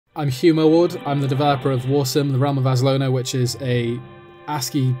I'm Huw Millward. I'm the developer of Warsim, The Realm of Azlona, which is a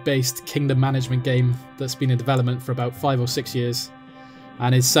ASCII-based kingdom management game that's been in development for about 5 or 6 years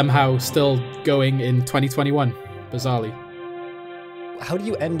and is somehow still going in 2021, bizarrely. How do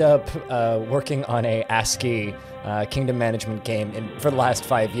you end up working on a ASCII kingdom management game for the last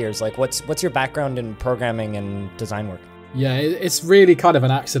 5 years? Like, what's your background in programming and design work? Yeah, it's really kind of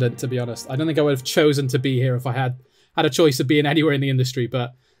an accident, to be honest. I don't think I would have chosen to be here if I had a choice of being anywhere in the industry,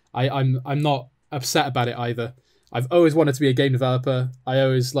 but I'm not upset about it either. I've always wanted to be a game developer. I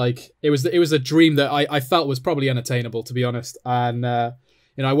always it was a dream that I felt was probably unattainable, to be honest. And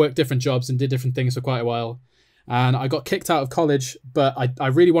I worked different jobs and did different things for quite a while. And I got kicked out of college, but I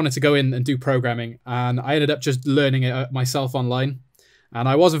really wanted to go in and do programming. And I ended up just learning it myself online. And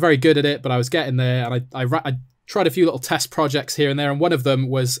I wasn't very good at it, but I was getting there. And I tried a few little test projects here and there. And one of them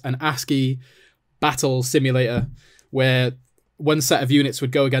was an ASCII battle simulator where one set of units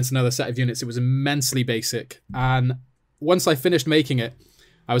would go against another set of units. It was immensely basic. And once I finished making it,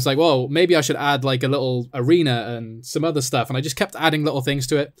 I was like, well, maybe I should add like a little arena and some other stuff. And I just kept adding little things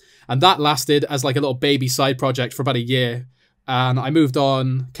to it. And that lasted as like a little baby side project for about a year. And I moved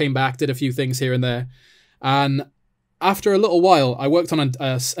on, came back, did a few things here and there. And after a little while, I worked on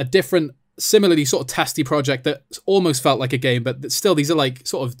a different, similarly sort of testy project that almost felt like a game, but still these are like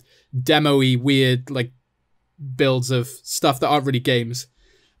sort of demo-y, weird, like builds of stuff that aren't really games.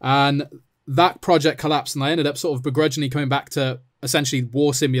 And that project collapsed, and I ended up sort of begrudgingly coming back to essentially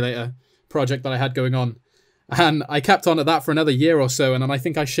War Simulator project that I had going on. And I kept on at that for another year or so, and then I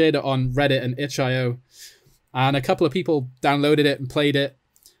think I shared it on Reddit and itch.io. And a couple of people downloaded it and played it.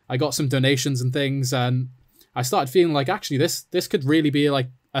 I got some donations and things, and I started feeling like, actually, this could really be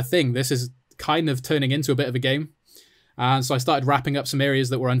like a thing. This is kind of turning into a bit of a game. And so I started wrapping up some areas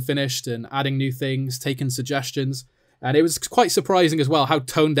that were unfinished and adding new things, taking suggestions. And it was quite surprising as well how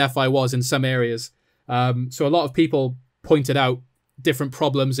tone deaf I was in some areas. So a lot of people pointed out different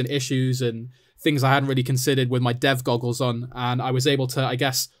problems and issues and things I hadn't really considered with my dev goggles on. And I was able to, I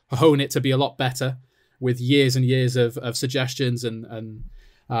guess, hone it to be a lot better with years and years of suggestions and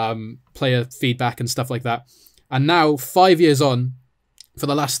player feedback and stuff like that. And now, 5 years on, for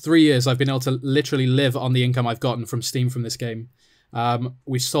the last 3 years, I've been able to literally live on the income I've gotten from Steam from this game.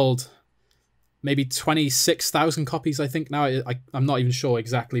 We've sold maybe 26,000 copies, I think now. I'm not even sure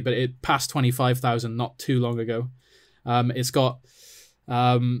exactly, but it passed 25,000 not too long ago. It's got,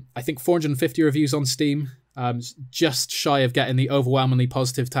 I think, 450 reviews on Steam, just shy of getting the overwhelmingly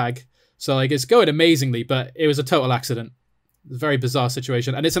positive tag. So like, it's going amazingly, but it was a total accident. It's a very bizarre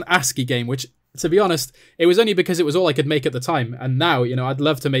situation. And it's an ASCII game, which, to be honest, it was only because it was all I could make at the time. And now, I'd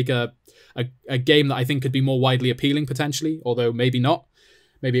love to make a game that I think could be more widely appealing potentially, although maybe not.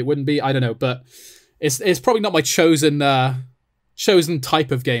 Maybe it wouldn't be. I don't know. But it's probably not my chosen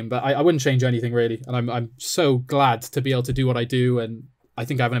type of game, but I wouldn't change anything really. And I'm so glad to be able to do what I do. And I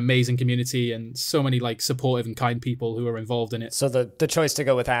think I have an amazing community and so many like supportive and kind people who are involved in it. So the choice to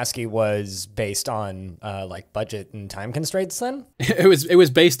go with ASCII was based on like budget and time constraints then? It was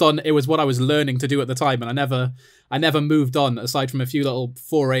based on, it was what I was learning to do at the time, and I never moved on aside from a few little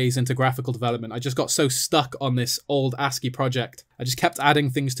forays into graphical development. I just got so stuck on this old ASCII project. I just kept adding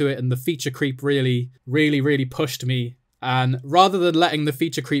things to it, and the feature creep really, really, really pushed me. And rather than letting the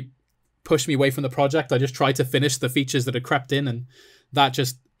feature creep push me away from the project, I just tried to finish the features that had crept in, and that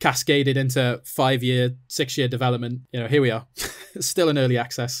just cascaded into 5-year, 6-year development. Here we are, still in early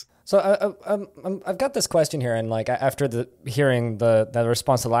access. So I've got this question here, and like after hearing the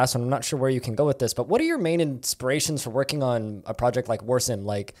response to the last one, I'm not sure where you can go with this, but what are your main inspirations for working on a project like Warsim,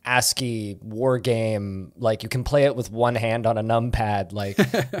 like ASCII war game? Like, you can play it with one hand on a numpad. Like,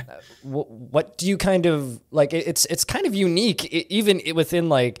 what do you kind of like? It's kind of unique, even within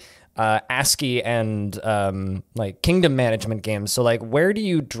like ASCII and like kingdom management games. So like, where do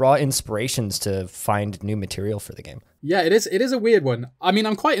you draw inspirations to find new material for the game? Yeah, it is a weird one. I mean,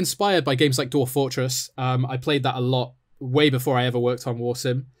 I'm quite inspired by games like Dwarf Fortress. I played that a lot way before I ever worked on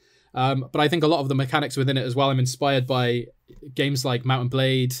Warsim. But I think a lot of the mechanics within it as well, I'm inspired by games like Mount and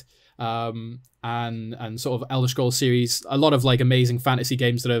Blade, and sort of Elder Scrolls series. A lot of like amazing fantasy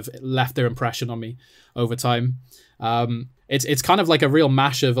games that have left their impression on me over time. It's kind of like a real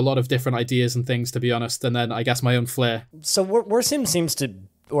mash of a lot of different ideas and things, to be honest, and then I guess my own flair. So Warsim seems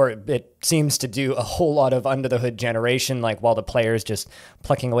to do a whole lot of under the hood generation, like while the player's just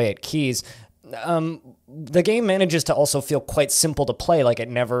plucking away at keys. The game manages to also feel quite simple to play. Like, it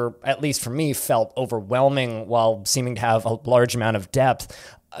never, at least for me, felt overwhelming while seeming to have a large amount of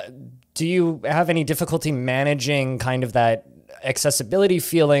depth. Do you have any difficulty managing kind of that accessibility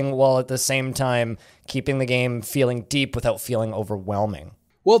feeling while at the same time keeping the game feeling deep without feeling overwhelming?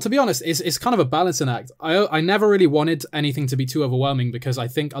 Well, to be honest, it's kind of a balancing act. I never really wanted anything to be too overwhelming because I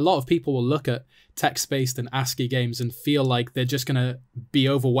think a lot of people will look at text-based and ASCII games and feel like they're just going to be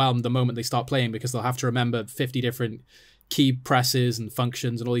overwhelmed the moment they start playing because they'll have to remember 50 different key presses and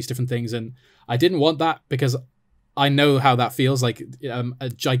functions and all these different things. And I didn't want that because I know how that feels, like a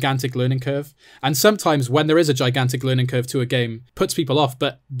gigantic learning curve. And sometimes when there is a gigantic learning curve to a game, puts people off,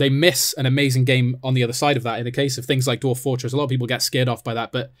 but they miss an amazing game on the other side of that. In the case of things like Dwarf Fortress, a lot of people get scared off by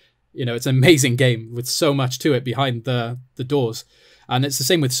that, but it's an amazing game with so much to it behind the doors. And it's the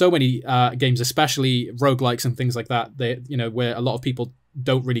same with so many games, especially roguelikes and things like that. They, where a lot of people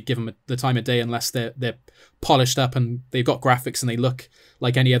don't really give them the time of day unless they're polished up and they've got graphics and they look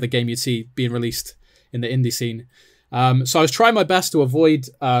like any other game you'd see being released in the indie scene. So I was trying my best to avoid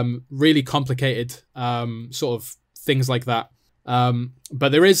really complicated sort of things like that. But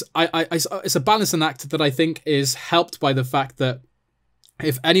there is, it's a balancing act that I think is helped by the fact that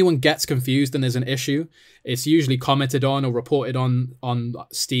if anyone gets confused and there's an issue, it's usually commented on or reported on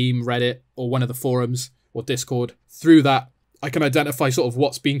Steam, Reddit, or one of the forums or Discord. Through that, I can identify sort of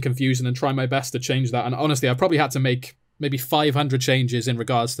what's being confusing and try my best to change that. And honestly, I probably had to make maybe 500 changes in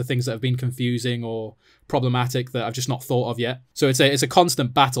regards to things that have been confusing or problematic that I've just not thought of yet. So it's a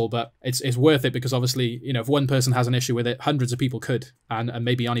constant battle, but it's worth it because obviously, if one person has an issue with it, hundreds of people could and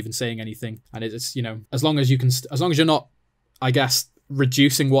maybe aren't even saying anything. And it's, as long as you're not, I guess,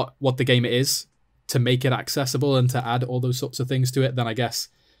 reducing what the game is to make it accessible and to add all those sorts of things to it, then I guess,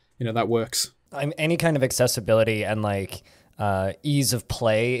 that works. Any kind of accessibility and like ease of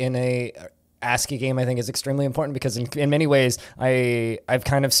play in a ASCII game, I think, is extremely important because in many ways, I've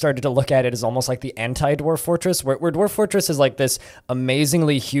kind of started to look at it as almost like the anti-Dwarf Fortress, where Dwarf Fortress is like this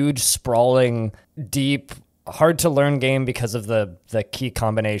amazingly huge, sprawling, deep, hard-to-learn game because of the key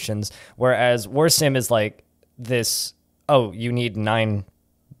combinations, whereas Warsim is like this, you need 9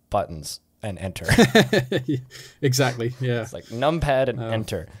 buttons and enter. Exactly, yeah. It's like numpad and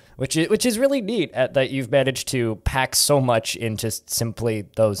enter. Which is really neat that you've managed to pack so much into simply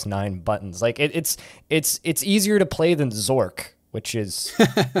those 9 buttons. Like it's easier to play than Zork, which is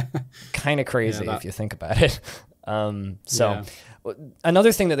kind of crazy if you think about it.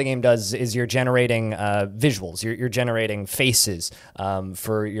 Another thing that the game does is you're generating visuals. You're generating faces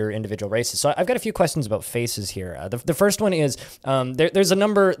for your individual races. So I've got a few questions about faces here. The first one is there's the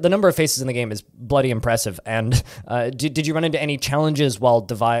number of faces in the game is bloody impressive. And did you run into any challenges while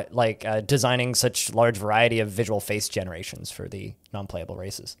designing such large variety of visual face generations for the non-playable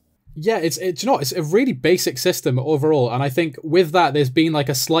races? Yeah, it's a really basic system overall, and I think with that there's been like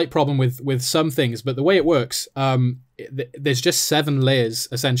a slight problem with some things, but the way it works, there's just 7 layers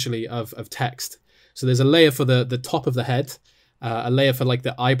essentially of text. So there's a layer for the top of the head, a layer for like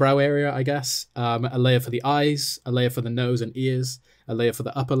the eyebrow area, I guess, a layer for the eyes, a layer for the nose and ears, a layer for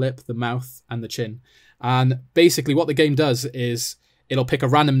the upper lip, the mouth, and the chin. And basically what the game does is it'll pick a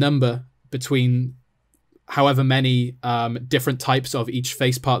random number between however many different types of each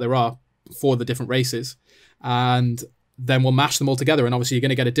face part there are for the different races, and then we'll mash them all together, and obviously you're going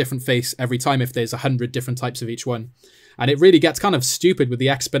to get a different face every time if there's 100 different types of each one. And it really gets kind of stupid with the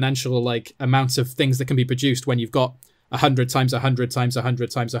exponential like amounts of things that can be produced when you've got 100 times 100 times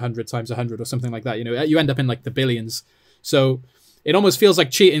 100 times 100 times 100 or something like that. You end up in like the billions. So it almost feels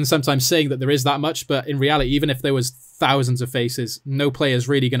like cheating sometimes saying that there is that much, but in reality, even if there was thousands of faces, no player's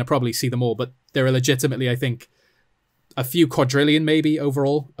really going to probably see them all, but there are legitimately, I think, a few quadrillion maybe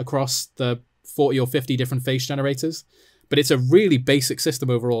overall across the 40 or 50 different face generators. But it's a really basic system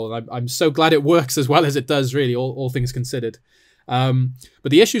overall, and I'm so glad it works as well as it does, really, all things considered. But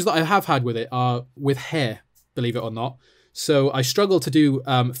the issues that I have had with it are with hair, believe it or not. So I struggle to do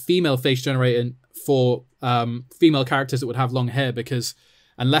female face generating for female characters that would have long hair, because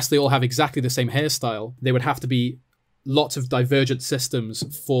unless they all have exactly the same hairstyle, they would have to be lots of divergent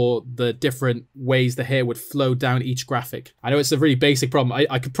systems for the different ways the hair would flow down each graphic. I know it's a really basic problem.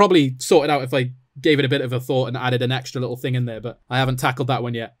 I could probably sort it out if I gave it a bit of a thought and added an extra little thing in there, but I haven't tackled that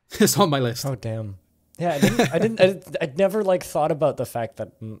one yet. It's on my list. Oh, damn. Yeah, I'd never like thought about the fact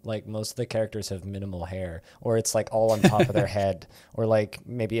that like most of the characters have minimal hair, or it's like all on top of their head, or like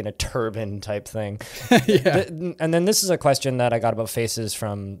maybe in a turban type thing. Yeah. And then this is a question that I got about faces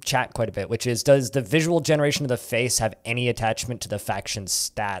from chat quite a bit, which is, does the visual generation of the face have any attachment to the faction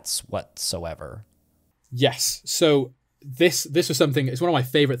stats whatsoever? Yes. So this was something, it's one of my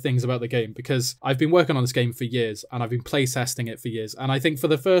favorite things about the game, because I've been working on this game for years and I've been playtesting it for years. And I think for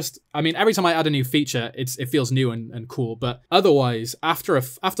the first, I mean, every time I add a new feature, it feels new and cool. But otherwise, after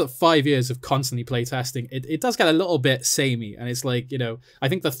 5 years of constantly playtesting, it does get a little bit samey. And it's like, you know, I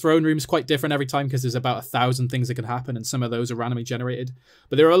think the throne room's quite different every time because there's about 1,000 things that can happen, and some of those are randomly generated.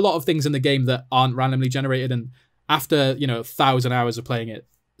 But there are a lot of things in the game that aren't randomly generated, and after, you know, 1,000 hours of playing it,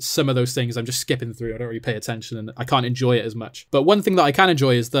 some of those things I'm just skipping through. I don't really pay attention and I can't enjoy it as much. But one thing that I can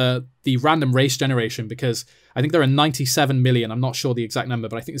enjoy is the random race generation, because I think there are 97 million. I'm not sure the exact number,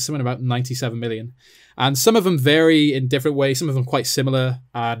 but I think it's something about 97 million. And some of them vary in different ways. Some of them quite similar.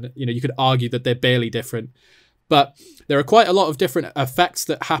 And, you know, you could argue that they're barely different. But there are quite a lot of different effects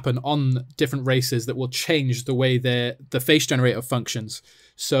that happen on different races that will change the way the face generator functions.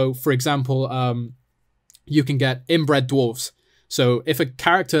 So, for example, you can get inbred dwarves. So if a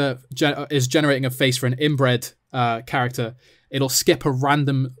character is generating a face for an inbred character, it'll skip a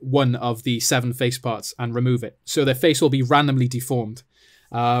random one of the 7 face parts and remove it. So their face will be randomly deformed.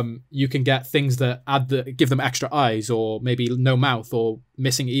 You can get things that give them extra eyes, or maybe no mouth, or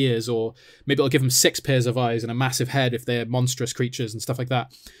missing ears, or maybe it'll give them 6 pairs of eyes and a massive head if they're monstrous creatures and stuff like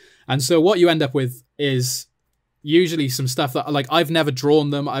that. And so what you end up with is usually some stuff that, like, I've never drawn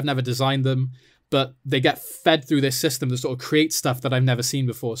them, I've never designed them, but they get fed through this system to sort of create stuff that I've never seen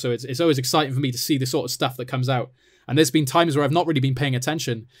before. So it's always exciting for me to see the sort of stuff that comes out. And there's been times where I've not really been paying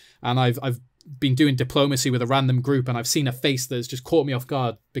attention, and I've been doing diplomacy with a random group, and I've seen a face that's just caught me off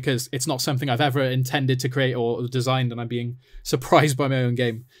guard because it's not something I've ever intended to create or designed, and I'm being surprised by my own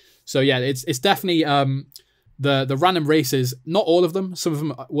game. So yeah, it's definitely the random races. Not all of them. Some of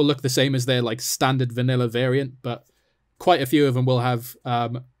them will look the same as their like standard vanilla variant, but quite a few of them will have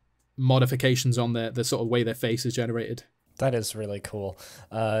modifications on the sort of way their face is generated. That is really cool.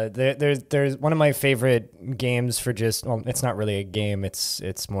 There's one of my favorite games for just, well, it's not really a game.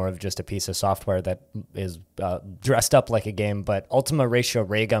 It's more of just a piece of software that is dressed up like a game. But Ultima Ratio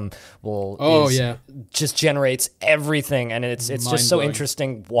Regum just generates everything, and it's just so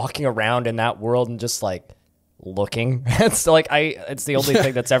interesting walking around in that world and just like looking. It's the only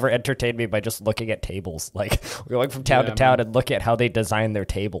thing that's ever entertained me, by just looking at tables. Like we're going from town to town and look at how they design their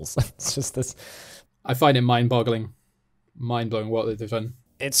tables. It's just this. I find it mind-blowing what they've done.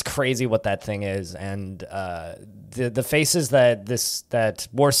 It's crazy what that thing is, and the faces that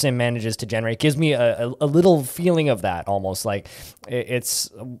Warsim manages to generate gives me a little feeling of that, almost like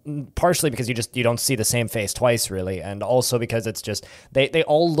it's partially because you don't see the same face twice, really, and also because it's just they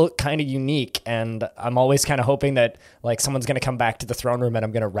all look kind of unique, and I'm always kind of hoping that like someone's gonna come back to the throne room and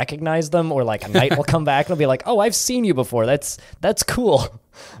I'm gonna recognize them, or like a knight will come back and I'll be like, oh, I've seen you before. That's cool.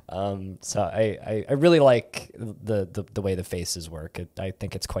 So I really like the way the faces work. I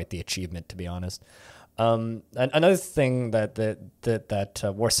think it's quite the achievement, to be honest. And another thing that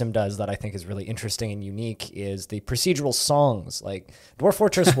Warsim does that I think is really interesting and unique is the procedural songs. Like Dwarf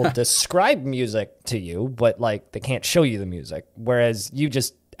Fortress will describe music to you, but like they can't show you the music, whereas you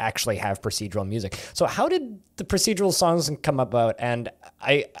just actually have procedural music. So how did the procedural songs come about? And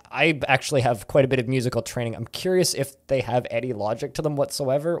I actually have quite a bit of musical training. I'm curious if they have any logic to them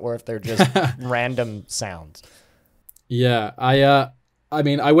whatsoever, or if they're just random sounds. Yeah, I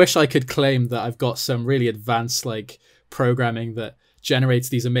mean, I wish I could claim that I've got some really advanced like programming that generates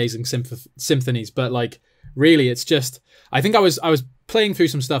these amazing symphonies, but like really it's just, I think I was playing through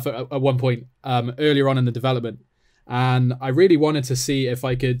some stuff at one point earlier on in the development, and I really wanted to see if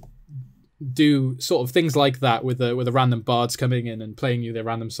I could do sort of things like that with the random bards coming in and playing you their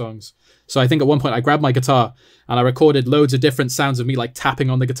random songs. So I think at one point I grabbed my guitar and I recorded loads of different sounds of me like tapping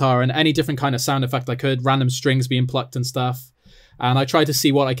on the guitar and any different kind of sound effect I could, random strings being plucked and stuff. And I tried to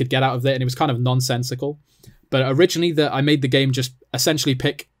see what I could get out of it, and it was kind of nonsensical. But originally I made the game just essentially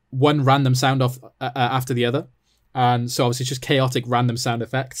pick one random sound off after the other. And so obviously it's just chaotic random sound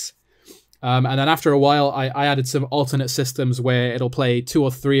effects. And then after a while, I added some alternate systems where it'll play 2 or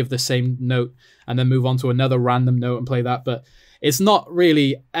 3 of the same note and then move on to another random note and play that. But it's not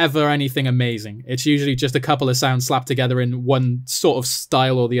really ever anything amazing. It's usually just a couple of sounds slapped together in one sort of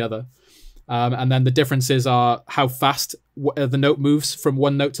style or the other. And then the differences are how fast the note moves from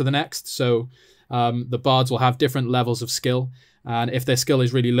one note to the next. So the bards will have different levels of skill. And if their skill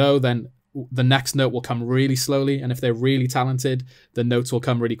is really low, then the next note will come really slowly, and if they're really talented, the notes will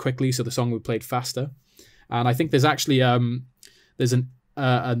come really quickly, so the song will be played faster. And I think there's actually there's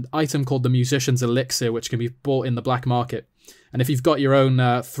an item called the Musician's Elixir, which can be bought in the black market. And if you've got your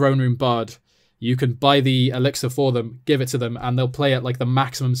own throne room bard, you can buy the elixir for them, give it to them, and they'll play at like the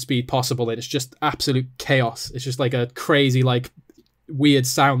maximum speed possible. It's just absolute chaos. It's just like a crazy, like weird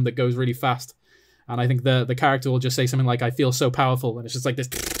sound that goes really fast. And I think the character will just say something like, "I feel so powerful," and it's just like this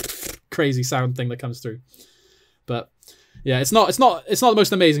crazy sound thing that comes through. But yeah, it's not the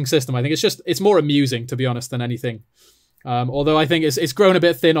most amazing system. I think it's more amusing, to be honest, than anything. Although I think it's grown a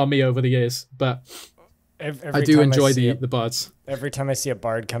bit thin on me over the years, but I do enjoy the bards. Every time I see a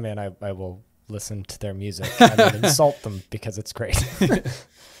bard come in, I will listen to their music and then insult them because it's great.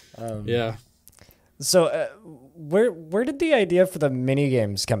 Yeah. So where did the idea for the mini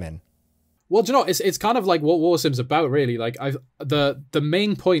games come in? Well, do you know, it's kind of like what Warsim's about, really. Like the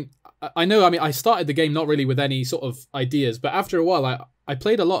main point. I know. I mean, I started the game not really with any sort of ideas, but after a while, I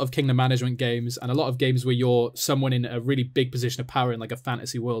played a lot of kingdom management games and a lot of games where you're someone in a really big position of power in like a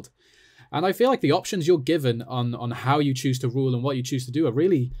fantasy world. And I feel like the options you're given on how you choose to rule and what you choose to do are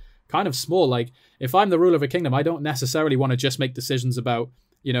really kind of small. Like, if I'm the ruler of a kingdom, I don't necessarily want to just make decisions about,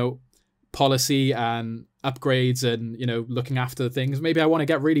 policy and upgrades and, looking after things. Maybe I want to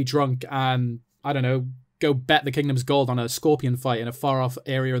get really drunk and, I don't know, go bet the kingdom's gold on a scorpion fight in a far off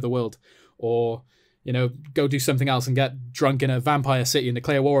area of the world. Or, go do something else and get drunk in a vampire city and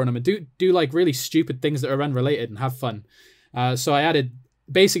declare war on them and do like really stupid things that are unrelated and have fun. So I added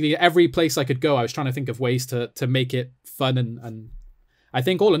basically every place I could go. I was trying to think of ways to make it fun, and I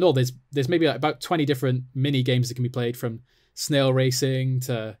think all in all, there's maybe about 20 different mini games that can be played, from snail racing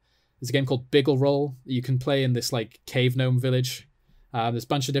to there's a game called Biggle Roll that you can play in this like cave gnome village. There's a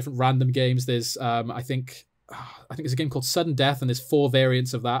bunch of different random games. There's I think there's a game called Sudden Death, and there's 4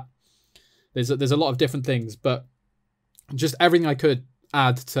 variants of that. There's a lot of different things, but just everything I could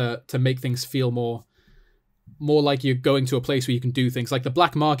add to make things feel more like you're going to a place where you can do things. Like the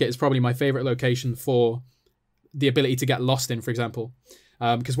black market is probably my favorite location for the ability to get lost in, for example.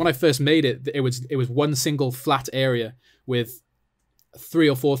 Because when I first made it, it was one single flat area with 3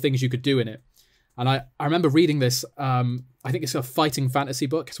 or 4 things you could do in it. And I remember reading this, I think it's a fighting fantasy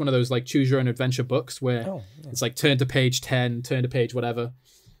book. It's one of those like choose your own adventure books where it's like turn to page 10, turn to page whatever.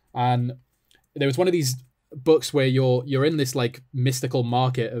 And there was one of these books where you're in this like mystical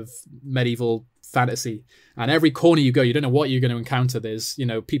market of medieval fantasy, and every corner you go, you don't know what you're going to encounter. There's,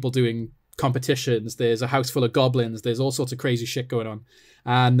 people doing competitions, there's a house full of goblins, there's all sorts of crazy shit going on.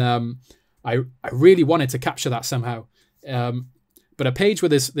 And I really wanted to capture that somehow. But a page where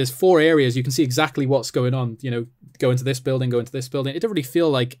there's 4 areas, you can see exactly what's going on. Go into this building, go into this building. It didn't really feel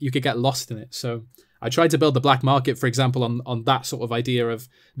like you could get lost in it. So I tried to build the black market, for example, on that sort of idea of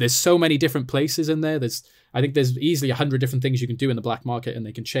there's so many different places in there. I think there's easily 100 different things you can do in the black market, and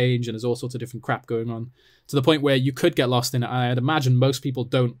they can change, and there's all sorts of different crap going on, to the point where you could get lost in it. I'd imagine most people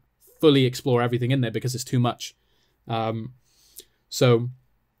don't fully explore everything in there because it's too much. So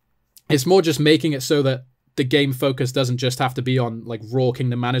it's more just making it so that the game focus doesn't just have to be on like raw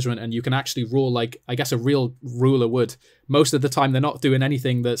kingdom management, and you can actually rule like, I guess, a real ruler would. Most of the time, they're not doing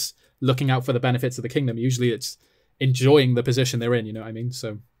anything that's looking out for the benefits of the kingdom. Usually it's enjoying the position they're in, you know what I mean?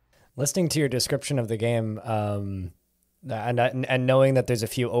 So listening to your description of the game, and knowing that there's a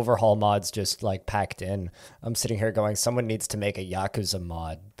few overhaul mods just like packed in, I'm sitting here going, someone needs to make a Yakuza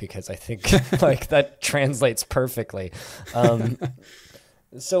mod, because I think like that translates perfectly.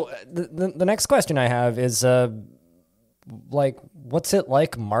 So the next question I have is like, what's it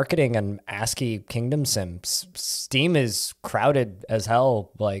like marketing an ASCII kingdom sim? Steam is crowded as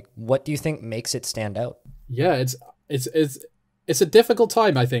hell. Like, what do you think makes it stand out? Yeah, it's a difficult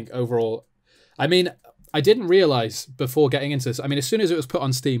time, I think, overall. I mean, I didn't realize before getting into this. I mean, as soon as it was put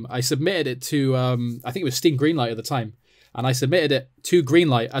on Steam, I submitted it to I think it was Steam Greenlight at the time. And I submitted it to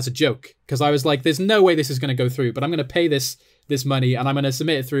Greenlight as a joke, because I was like, there's no way this is going to go through, but I'm going to pay this money and I'm going to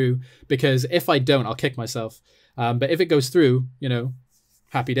submit it through, because if I don't, I'll kick myself. But if it goes through,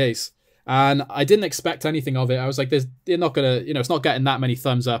 happy days. And I didn't expect anything of it. I was like, they're not going to, it's not getting that many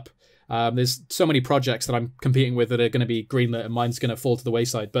thumbs up. There's so many projects that I'm competing with that are going to be greenlit, and mine's going to fall to the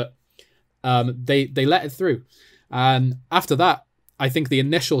wayside. But they let it through. And after that, I think the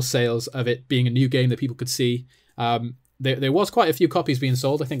initial sales of it being a new game that people could see, there was quite a few copies being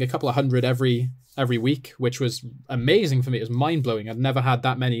sold. I think a couple of hundred every week, which was amazing for me. It was mind-blowing. I'd never had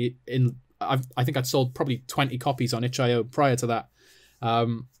that many in. I think I'd sold probably 20 copies on itch.io prior to that.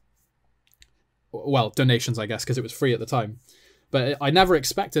 Well, donations, I guess, because it was free at the time. But I never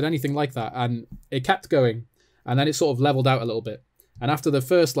expected anything like that, and it kept going, and then it sort of leveled out a little bit. And after the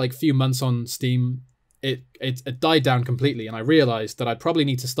first few months on Steam, it died down completely, and I realized that I'd probably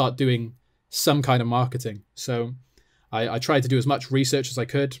need to start doing some kind of marketing. So I tried to do as much research as I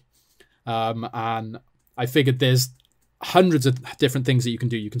could, and I figured there's hundreds of different things that you can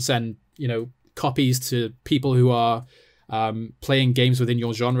do. You can send copies to people who are playing games within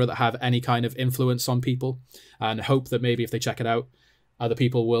your genre that have any kind of influence on people, and hope that maybe if they check it out, other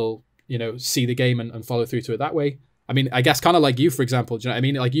people will see the game and follow through to it that way. I mean, I guess kind of like you, for example, do you know what I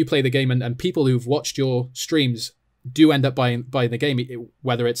mean? Like you play the game and people who've watched your streams do end up buying the game,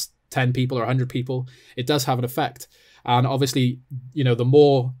 whether it's 10 people or 100 people, it does have an effect. And obviously, the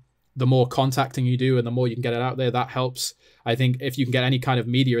more contacting you do and the more you can get it out there, that helps. I think if you can get any kind of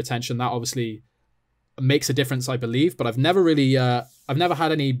media attention, that obviously makes a difference, I believe. But I've never really, I've never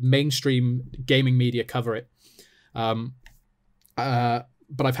had any mainstream gaming media cover it.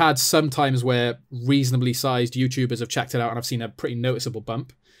 But I've had some times where reasonably sized YouTubers have checked it out and I've seen a pretty noticeable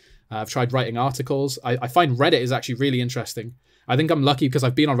bump. I've tried writing articles. I find Reddit is actually really interesting. I think I'm lucky because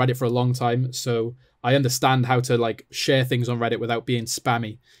I've been on Reddit for a long time, so I understand how to like share things on Reddit without being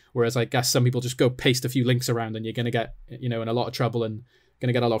spammy. Whereas I guess some people just go paste a few links around and you're going to get, in a lot of trouble and going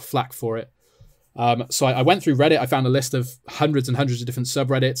to get a lot of flack for it. So I went through Reddit. I found a list of hundreds and hundreds of different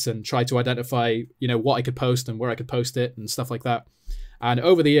subreddits and tried to identify, what I could post and where I could post it and stuff like that. And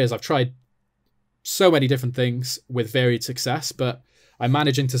over the years, I've tried so many different things with varied success, but I'm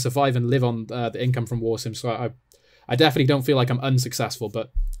managing to survive and live on the income from Warsim. So I definitely don't feel like I'm unsuccessful,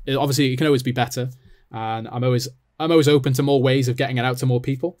 but obviously it can always be better. And I'm always open to more ways of getting it out to more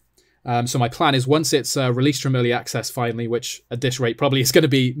people. So my plan is once it's released from early access finally, which at this rate probably is going to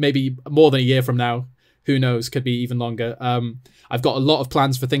be maybe more than a year from now. Who knows? Could be even longer. I've got a lot of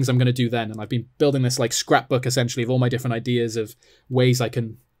plans for things I'm going to do then. And I've been building this like scrapbook essentially of all my different ideas of ways I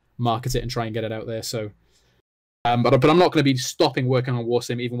can market it and try and get it out there. So, but I'm not going to be stopping working on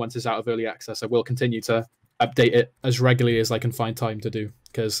Warsim even once it's out of early access. I will continue to update it as regularly as I can find time to do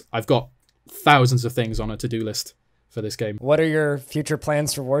because I've got thousands of things on a to-do list for this game. What are your future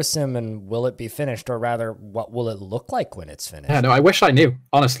plans for Warsim, and will it be finished, or rather, what will it look like when it's finished? Yeah, no, I wish I knew,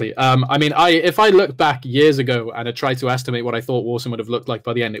 honestly. I mean, if I looked back years ago and I tried to estimate what I thought Warsim would have looked like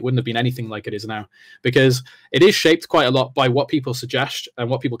by the end, it wouldn't have been anything like it is now, because it is shaped quite a lot by what people suggest and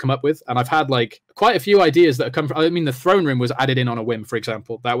what people come up with. And I've had like quite a few ideas that have come from, I mean, the throne room was added in on a whim, for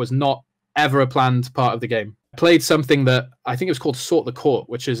example. That was not ever a planned part of the game. I played something that I think it was called Sort the Court,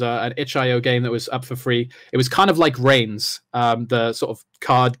 which is an itch.io game that was up for free. It was kind of like Reigns, the sort of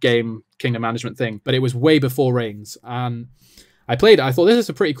card game kingdom management thing, but it was way before Reigns. And I played it. I thought this is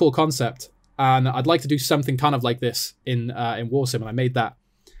a pretty cool concept, and I'd like to do something kind of like this in Warsim, and I made that.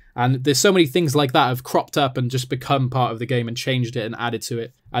 And there's so many things like that have cropped up and just become part of the game and changed it and added to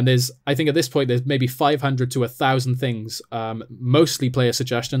it. And I think at this point, there's maybe 500 to 1,000 things, mostly player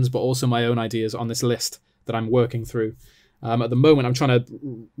suggestions, but also my own ideas on this list that I'm working through. At the moment, I'm trying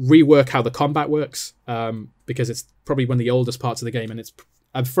to rework how the combat works because it's probably one of the oldest parts of the game. And it's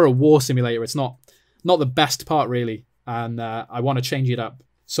for a war simulator, it's not the best part, really. And I want to change it up.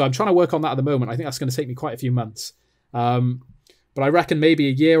 So I'm trying to work on that at the moment. I think that's going to take me quite a few months. But I reckon maybe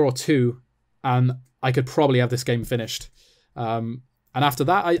a year or two, and I could probably have this game finished. And after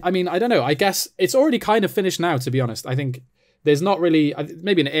that, I mean, I don't know. I guess it's already kind of finished now, to be honest. I think there's not really,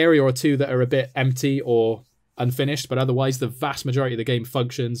 maybe an area or two that are a bit empty or unfinished, but otherwise the vast majority of the game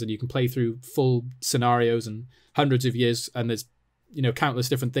functions and you can play through full scenarios and hundreds of years, and there's, countless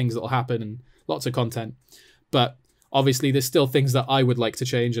different things that will happen and lots of content. But obviously, there's still things that I would like to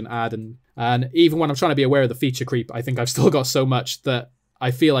change and add. And even when I'm trying to be aware of the feature creep, I think I've still got so much that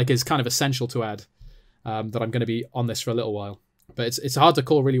I feel like is kind of essential to add that I'm going to be on this for a little while. But it's hard to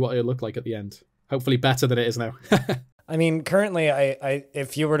call really what it'll look like at the end. Hopefully better than it is now. I mean, currently, I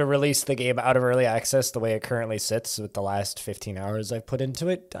if you were to release the game out of early access the way it currently sits with the last 15 hours I've put into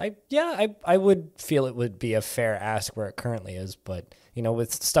it, I would feel it would be a fair ask where it currently is. But,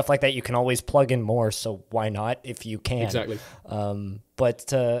 with stuff like that, you can always plug in more. So why not if you can? Exactly.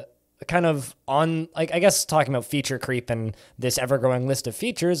 But kind of on, like, I guess talking about feature creep and this ever-growing list of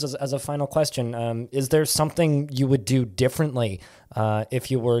features as a final question, is there something you would do differently if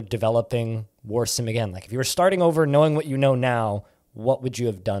you were developing Warsim again? Like if you were starting over knowing what you know now, what would you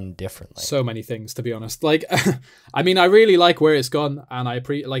have done differently? So many things, to be honest. Like, I mean, I really like where it's gone, and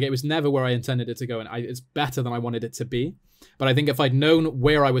like it was never where I intended it to go, and it's better than I wanted it to be. But I think if I'd known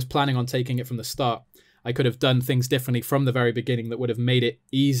where I was planning on taking it from the start, I could have done things differently from the very beginning that would have made it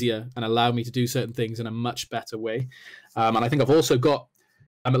easier and allowed me to do certain things in a much better way. And I think I've also got,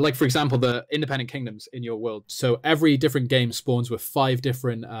 like, for example, the independent kingdoms in your world. So every different game spawns with 5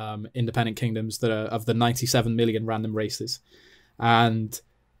 different independent kingdoms that are of the 97 million random races. And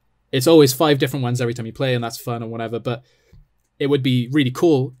it's always 5 different ones every time you play, and that's fun and whatever. But it would be really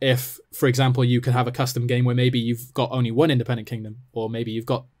cool if, for example, you could have a custom game where maybe you've got only 1 independent kingdom, or maybe you've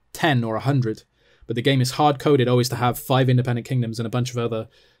got 10 or 100. But the game is hard-coded always to have 5 independent kingdoms and a bunch of other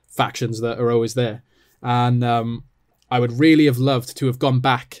factions that are always there. And I would really have loved to have gone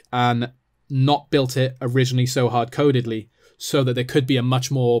back and not built it originally so hard-codedly so that there could be a much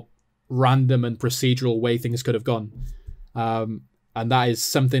more random and procedural way things could have gone. And that is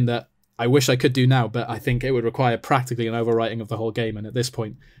something that I wish I could do now, but I think it would require practically an overwriting of the whole game. And at this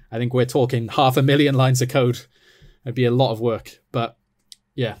point, I think we're talking 500,000 lines of code. It'd be a lot of work. But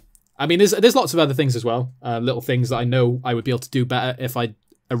yeah, I mean, there's lots of other things as well. Little things that I know I would be able to do better if I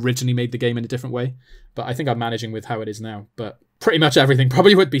originally made the game in a different way. But I think I'm managing with how it is now. But pretty much everything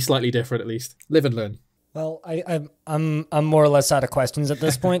probably would be slightly different, at least. Live and learn. Well, I'm more or less out of questions at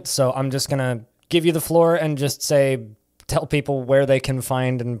this point, so I'm just gonna give you the floor and just tell people where they can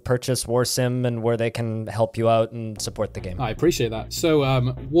find and purchase Warsim and where they can help you out and support the game. I appreciate that. So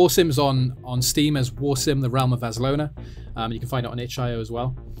Warsim's on Steam as Warsim: The Realm of Azlona. You can find it on itch.io as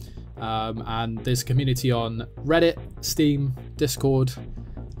well. And there's a community on Reddit, Steam, Discord,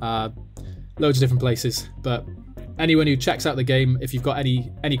 loads of different places. But anyone who checks out the game, if you've got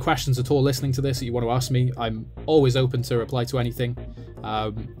any questions at all listening to this that you want to ask me, I'm always open to reply to anything.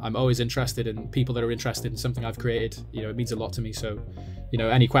 I'm always interested in people that are interested in something I've created. You know, it means a lot to me. So, you know,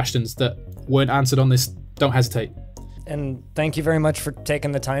 any questions that weren't answered on this, don't hesitate. And thank you very much for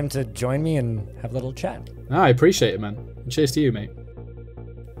taking the time to join me and have a little chat. I appreciate it, man. And cheers to you, mate.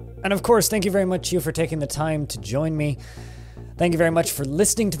 And of course, thank you very much, Huw, for taking the time to join me. Thank you very much for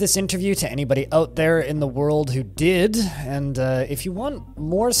listening to this interview, to anybody out there in the world who did. And if you want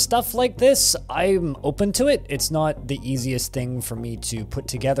more stuff like this, I'm open to it. It's not the easiest thing for me to put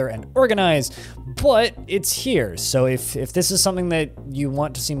together and organize, but it's here. So if this is something that you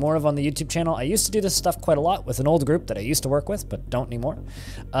want to see more of on the YouTube channel, I used to do this stuff quite a lot with an old group that I used to work with, but don't anymore.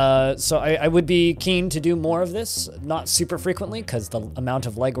 So I would be keen to do more of this, not super frequently, because the amount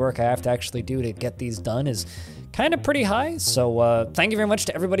of legwork I have to actually do to get these done is kind of pretty high. So thank you very much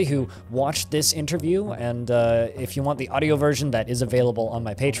to everybody who watched this interview. And if you want the audio version, that is available on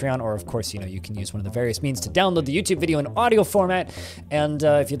my Patreon, or of course, you know, you can use one of the various means to download the YouTube video in audio format. And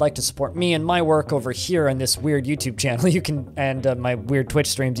if you'd like to support me and my work over here on this weird YouTube channel, you can, and my weird Twitch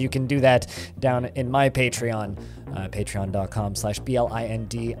streams, you can do that down in my Patreon,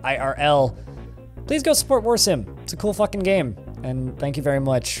 patreon.com/BLINDIRL. Please go support Warsim. It's a cool fucking game. And thank you very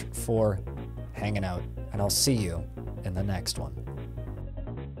much for hanging out. And I'll see you in the next one.